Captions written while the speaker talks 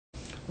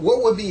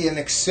what would be an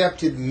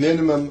accepted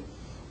minimum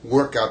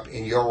workup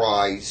in your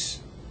eyes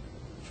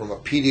from a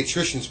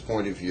pediatrician's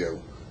point of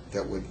view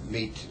that would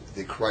meet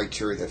the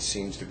criteria that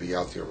seems to be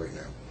out there right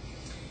now?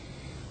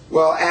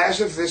 Well, as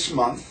of this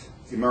month,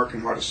 the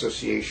American Heart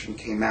Association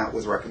came out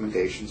with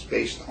recommendations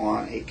based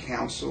on a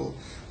council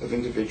of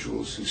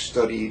individuals who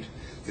studied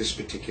this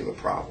particular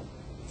problem.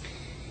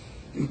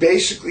 And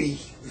basically,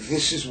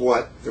 this is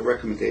what the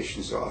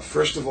recommendations are.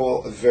 First of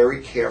all, a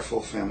very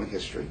careful family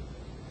history,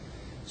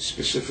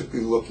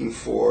 specifically looking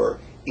for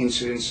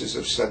incidences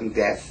of sudden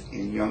death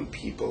in young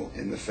people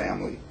in the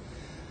family.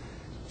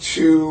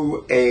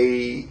 2,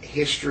 a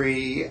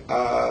history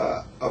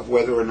of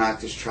whether or not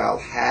this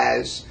child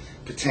has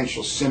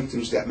potential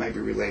symptoms that may be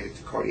related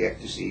to cardiac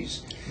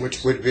disease.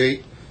 Which would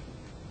be?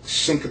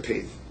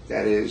 Syncope,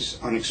 that is,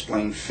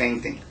 unexplained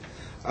fainting,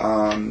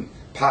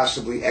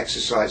 possibly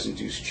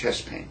exercise-induced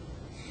chest pain.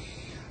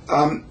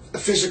 A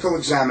physical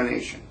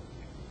examination,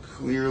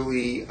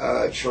 clearly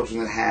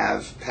children that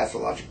have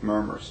pathologic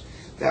murmurs,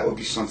 that would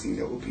be something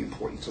that would be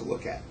important to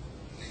look at.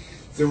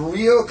 The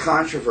real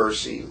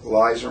controversy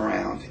lies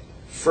around,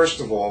 first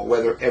of all,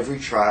 whether every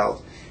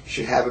child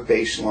should have a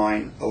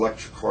baseline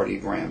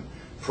electrocardiogram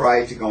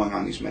prior to going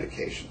on these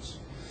medications.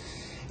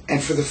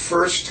 And for the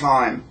first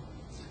time,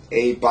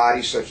 a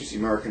body such as the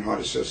American Heart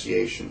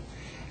Association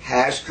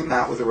has come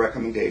out with a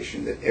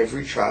recommendation that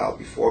every child,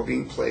 before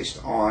being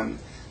placed on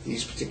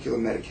these particular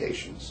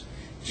medications,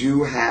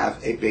 do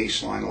have a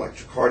baseline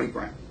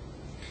electrocardiogram.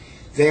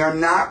 They are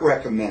not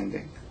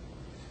recommending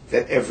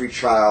that every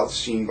child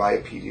seen by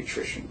a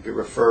pediatrician be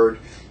referred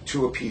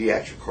to a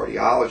pediatric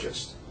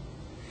cardiologist,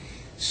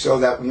 so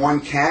that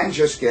one can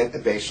just get a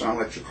baseline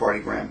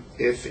electrocardiogram.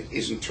 If it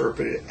is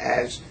interpreted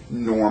as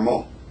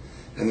normal,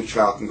 then the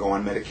child can go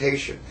on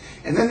medication.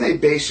 And then they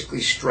basically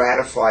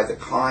stratify the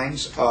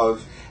kinds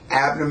of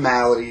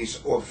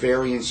abnormalities or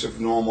variants of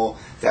normal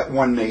that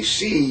one may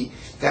see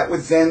that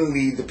would then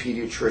lead the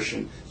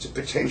pediatrician to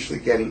potentially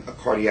getting a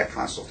cardiac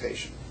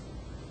consultation.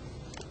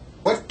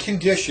 What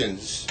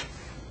conditions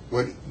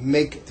would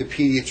make the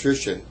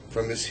pediatrician,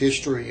 from his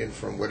history and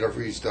from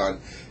whatever he's done,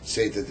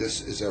 say that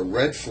this is a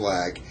red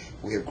flag,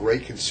 we have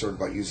great concern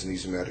about using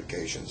these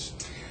medications?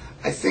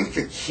 I think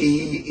the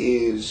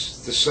key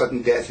is the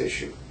sudden death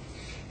issue.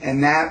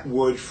 And that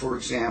would, for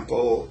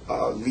example,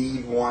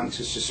 lead one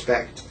to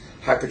suspect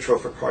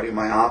hypertrophic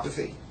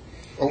cardiomyopathy.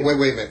 Oh,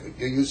 wait a minute.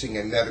 You're using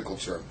a medical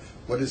term.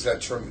 What is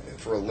that term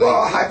for a layman?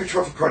 Well,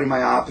 hypertrophic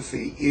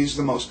cardiomyopathy is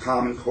the most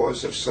common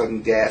cause of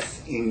sudden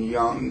death in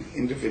young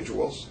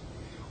individuals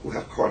who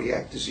have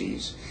cardiac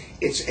disease.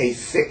 It's a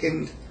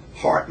thickened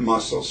heart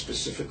muscle,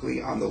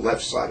 specifically on the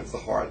left side of the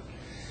heart,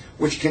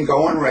 which can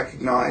go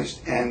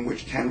unrecognized and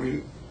which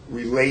can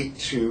relate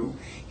to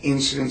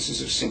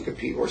incidences of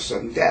syncope or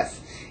sudden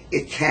death.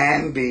 It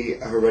can be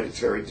a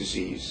hereditary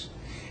disease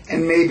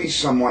and may be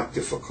somewhat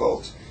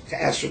difficult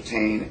to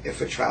ascertain if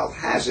a child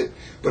has it,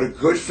 but a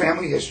good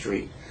family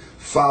history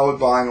followed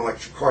by an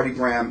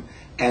electrocardiogram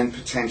and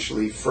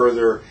potentially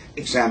further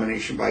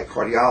examination by a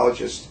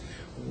cardiologist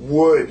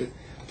would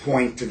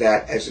point to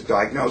that as a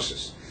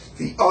diagnosis.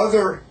 The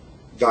other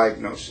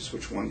diagnosis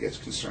which one gets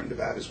concerned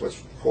about is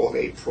what's called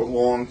a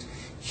prolonged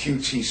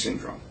QT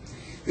syndrome.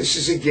 This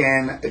is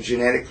again a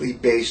genetically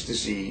based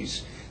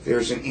disease.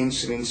 There's an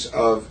incidence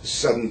of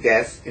sudden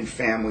death in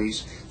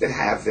families that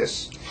have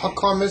this. How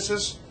common is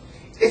this?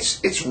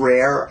 It's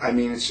rare. I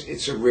mean,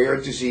 it's a rare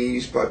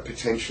disease, but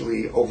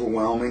potentially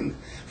overwhelming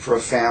for a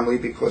family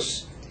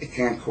because it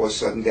can cause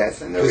sudden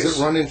death. And does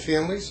it run in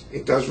families?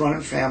 It does run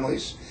in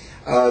families.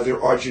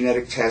 There are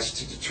genetic tests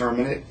to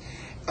determine it.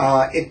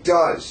 It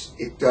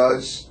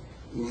does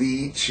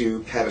lead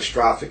to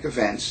catastrophic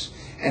events,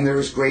 and there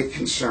is great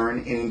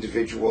concern in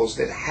individuals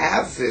that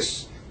have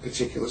this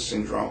particular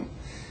syndrome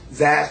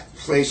that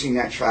placing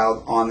that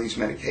child on these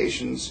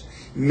medications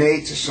may,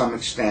 to some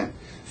extent,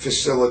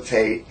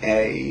 facilitate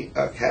a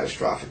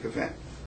catastrophic event.